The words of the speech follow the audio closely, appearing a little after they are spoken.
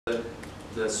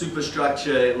the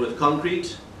superstructure with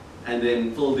concrete and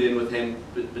then filled in with hemp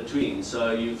between.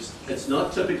 So it's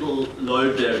not typical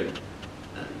load bearing.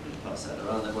 Pass that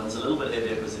around. That one's a little bit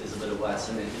heavier because there's a bit of white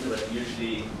cement in it, but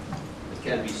usually it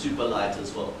can be super light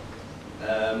as well.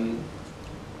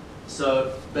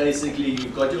 So basically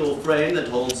you've got your frame that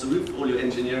holds the roof, all your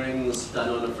engineering is done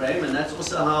on a frame, and that's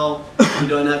also how you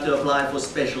don't have to apply for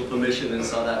special permission in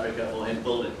South Africa for hemp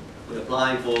building. We're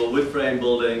applying for wood frame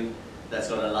building that's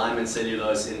got a lime and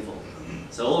cellulose infill.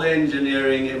 So all the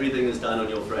engineering, everything is done on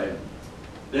your frame.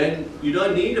 Then you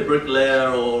don't need a bricklayer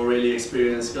or really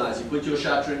experienced guys. You put your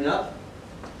shuttering up,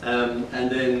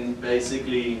 and then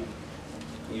basically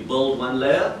you build one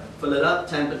layer, fill it up,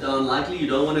 tamp it down lightly. You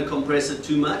don't want to compress it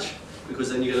too much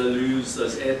because then you're going to lose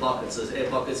those air pockets. Those air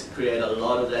pockets create a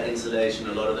lot of that insulation,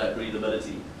 a lot of that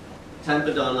breathability. Tamp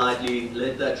it down lightly,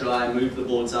 let that dry, move the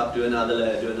boards up, do another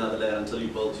layer until you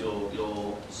build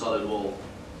your solid wall.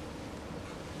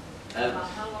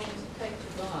 How long does it take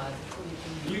to dry?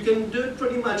 You can do it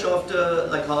pretty much after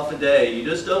like half a day. You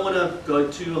just don't want to go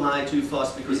too high too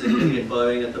fast because then you're going to get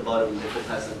bowing at the bottom if it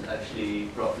hasn't actually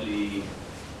properly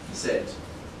set.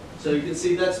 So you can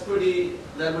see that's pretty,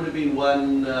 that would have been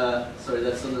one, sorry,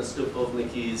 that's on the stoop of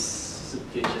Mickey's soup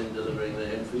kitchen delivering the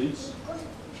hemp foods.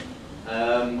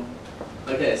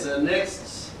 Okay, so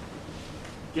next,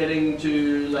 getting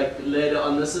to like later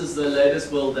on, this is the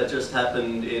latest build that just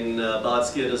happened in Bad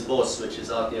Skeerdersbos, which is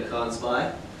out near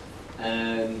Kranzby.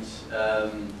 And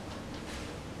a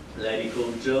lady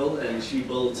called Jill, and she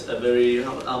built a very,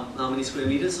 how many square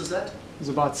meters is that? It was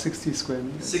about 60 square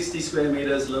meters. 60 square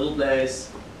meters, little place,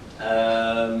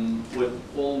 with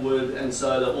all wood and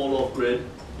solar, all off grid.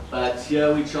 But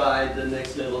here we tried the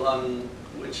next level on,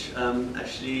 which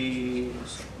actually,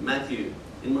 Matthew,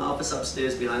 in my office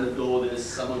upstairs behind the door, there's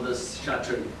some of this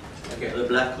shuttering. Okay. The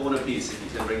black corner piece, if you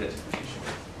can bring it.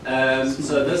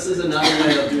 So this is another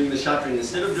way of doing the shuttering.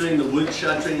 Instead of doing the wood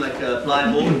shuttering like a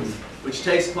plyboard, which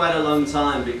takes quite a long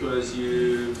time because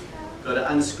you've got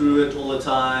to unscrew it all the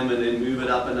time and then move it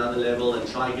up another level and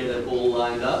try and get it all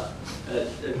lined up.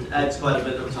 It adds quite a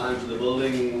bit of time to the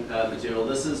building material.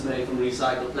 This is made from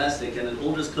recycled plastic and it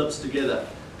all just clips together.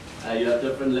 You have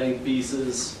different length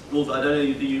pieces. Wolf, I don't know,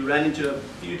 you ran into a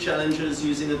few challenges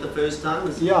using it the first time?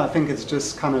 Yeah, I think it's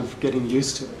just kind of getting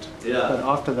used to it. Yeah. But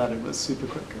after that, it was super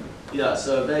quick. Yeah,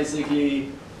 so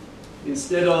basically,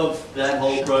 instead of that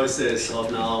whole process of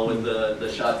now with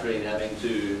the shuttering having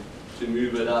to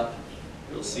move it up,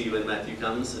 you'll see when Matthew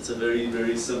comes, it's a very,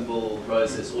 very simple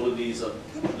process. All of these are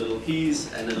little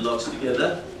keys and it locks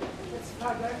together.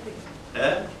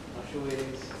 Yeah? Not sure where it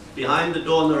is. Behind the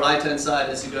door on the right-hand side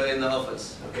as you go in the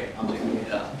office. Okay, I'm taking it.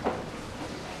 Yeah.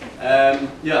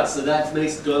 Yeah, so that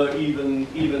makes it go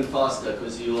even faster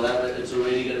because you'll have it, it's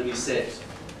already going to be set.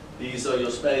 These are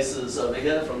your spaces over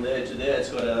here, from there to there. It's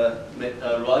got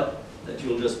a rod that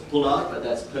you'll just pull out, but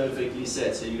that's perfectly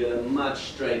set, so you get a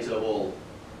much straighter wall.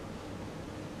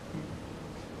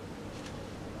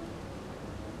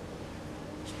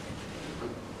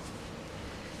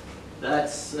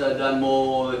 That's done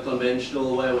more the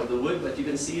conventional way with the wood, but you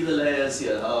can see the layers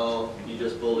here, how you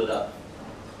just build it up.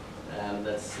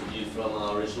 That's the view from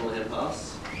our original hemp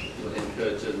house, with hemp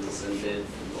curtains and bed and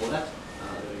all that.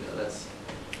 There we go.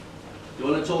 You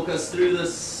want to talk us through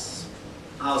this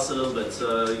house a little bit?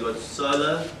 So you got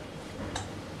solar.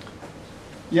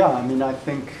 Yeah, I mean, I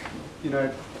think, you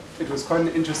know, it was quite an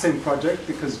interesting project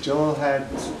because Jill had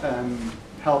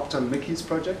helped on Mickey's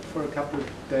project for a couple of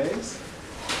days.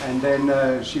 And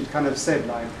then she'd kind of said,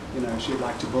 like, you know, she'd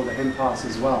like to build a hemp house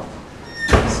as well.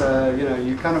 So, you know,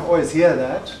 you kind of always hear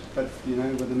that, but, you know,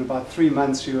 within about 3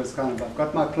 months she was kind of, I've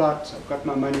got my plot, I've got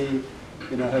my money,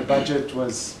 you know, her budget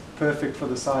was perfect for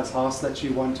the size house that she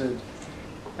wanted.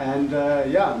 And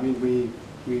yeah, I mean,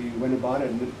 we went about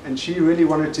it, and she really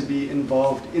wanted to be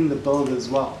involved in the build as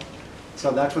well.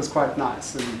 So that was quite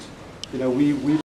nice. And, you know, we